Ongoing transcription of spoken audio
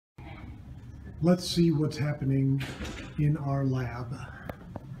Let's see what's happening in our lab.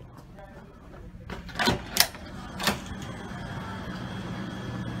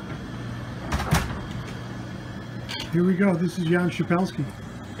 Here we go. This is Jan Schapelski.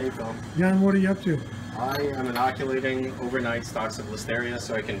 Hey Phil. Jan, what are you up to? I am inoculating overnight stocks of Listeria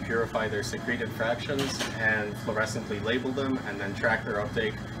so I can purify their secreted fractions and fluorescently label them and then track their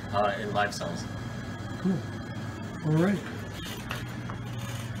uptake in live cells. Cool. All right.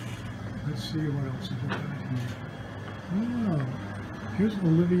 Let's see what else is going on here. Oh, here's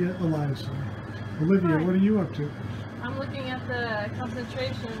Olivia Eliason. Olivia, Hi. what are you up to? I'm looking at the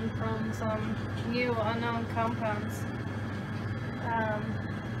concentration from some new unknown compounds.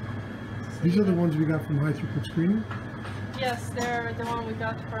 These are the ones we got from high throughput screening? Yes, they're the one we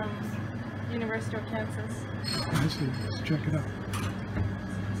got from University of Kansas. I see. Let's check it out.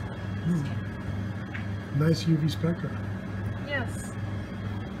 Nice UV spectra. Yes.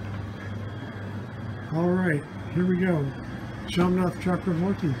 All right, here we go. Shamnath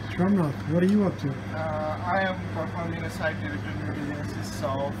Chakravorty. Shamnath, what are you up to? I am performing a site-directed mutagenesis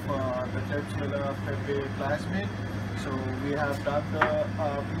of the Klebba Klebba plasmid. So we have done the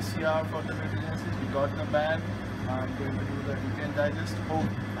PCR for the mutagenesis. We got the band. I'm going to do the nutrient digest. Hope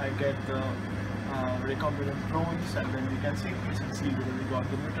I get the recombinant clones, and then we can see whether we got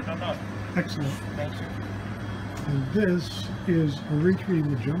the mutant or not. Excellent. Thank you. And this is Aritri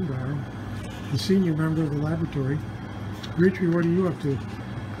Majumdar, the senior member of the laboratory. Aritri, what are you up to?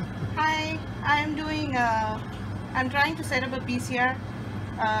 Hi, I'm doing, I'm trying to set up a PCR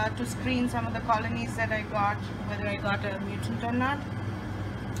to screen some of the colonies that I got, whether I got a mutant or not.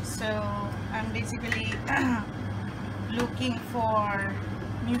 So I'm basically looking for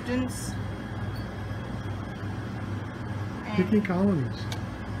mutants. And, Picking colonies.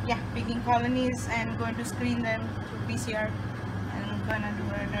 yeah, picking colonies and going to screen them through PCR. And I'm gonna do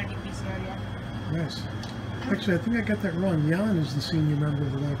a dirty PCR, yeah. Yes. Actually, I think I got that wrong. Jan is the senior member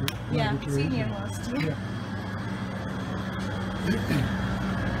of the laboratory. Yeah, senior most. Yeah.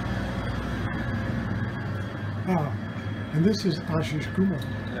 And this is Ashish Kumar.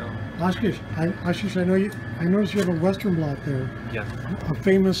 No. Ashish, I noticed you have a Western blot there. Yeah. A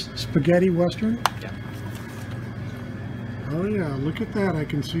famous spaghetti Western. Yeah. Oh yeah, look at that. I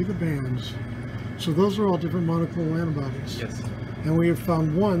can see the bands. So those are all different monoclonal antibodies. Yes. And we have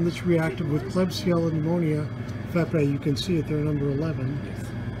found one that's reacted with Klebsiella pneumonia fepae. You can see it there, number 11. Yes.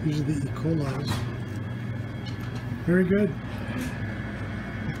 These are the E. coli's. Very good.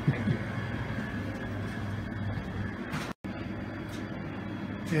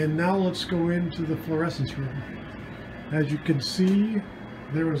 And now let's go into the fluorescence room. As you can see,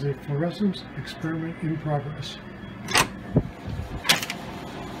 there is a fluorescence experiment in progress.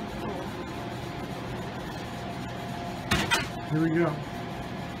 Here we go.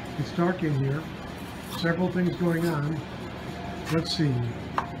 It's dark in here. Several things going on. Let's see.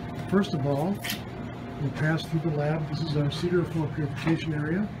 First of all, we'll pass through the lab. This is our cedar flow purification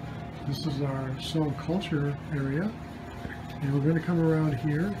area. This is our cell culture area. And we're going to come around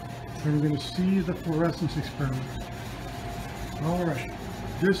here and we're going to see the fluorescence experiment. All right.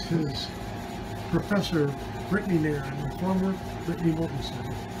 This is Professor Brittany Nairn, the former Brittany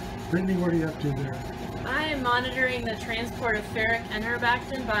Mortensen. Brittany, what are you up to there? I am monitoring the transport of ferric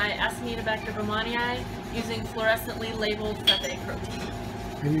enterobactin by Acinetobacter baumannii using fluorescently labeled fepae protein.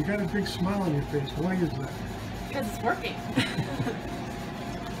 And you got a big smile on your face. Why is that? Because it's working.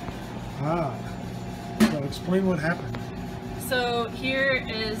 So explain what happened. So here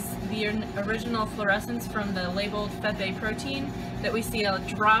is the original fluorescence from the labeled fepae protein that we see a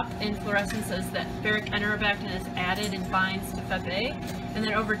drop in fluorescence as that ferric enterobactin is added and binds to fepae, and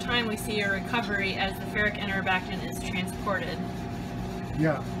then over time we see a recovery as the ferric enterobactin is transported.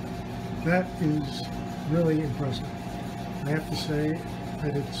 Yeah, that is really impressive. I have to say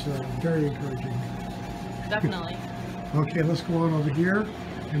that it's very encouraging. Definitely. Okay, let's go on over here,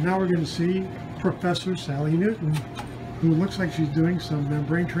 and now we're going to see Professor Sally Newton, who looks like she's doing some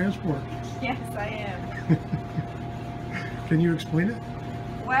membrane transport. Yes, I am. Can you explain it?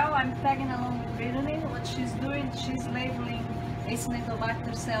 Well, I'm tagging along with Brittany. What she's doing, she's labeling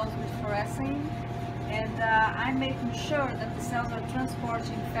Acinetobacter cells with fluorescein, and I'm making sure that the cells are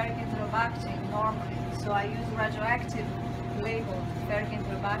transporting ferric enterobactin normally. So I use radioactive labeled ferric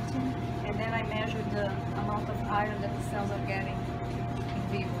enterobactin, and then I measure the amount of iron that the cells are getting in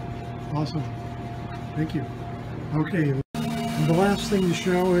vivo. Awesome. Thank you. Okay, and the last thing to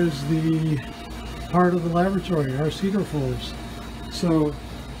show is the part of the laboratory, our cedar floors. So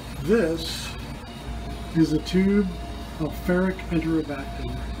this is a tube of ferric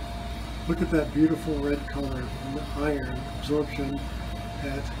enterobactin. Look at that beautiful red color and the iron absorption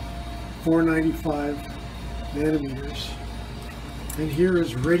at 495 nanometers. And here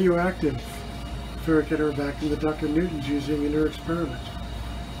is radioactive ferric enterobacter the Dr. Newton's using in her experiment.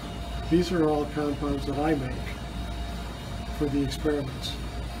 These are all compounds that I make for the experiments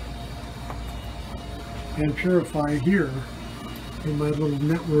and purify here in my little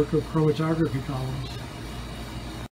network of chromatography columns.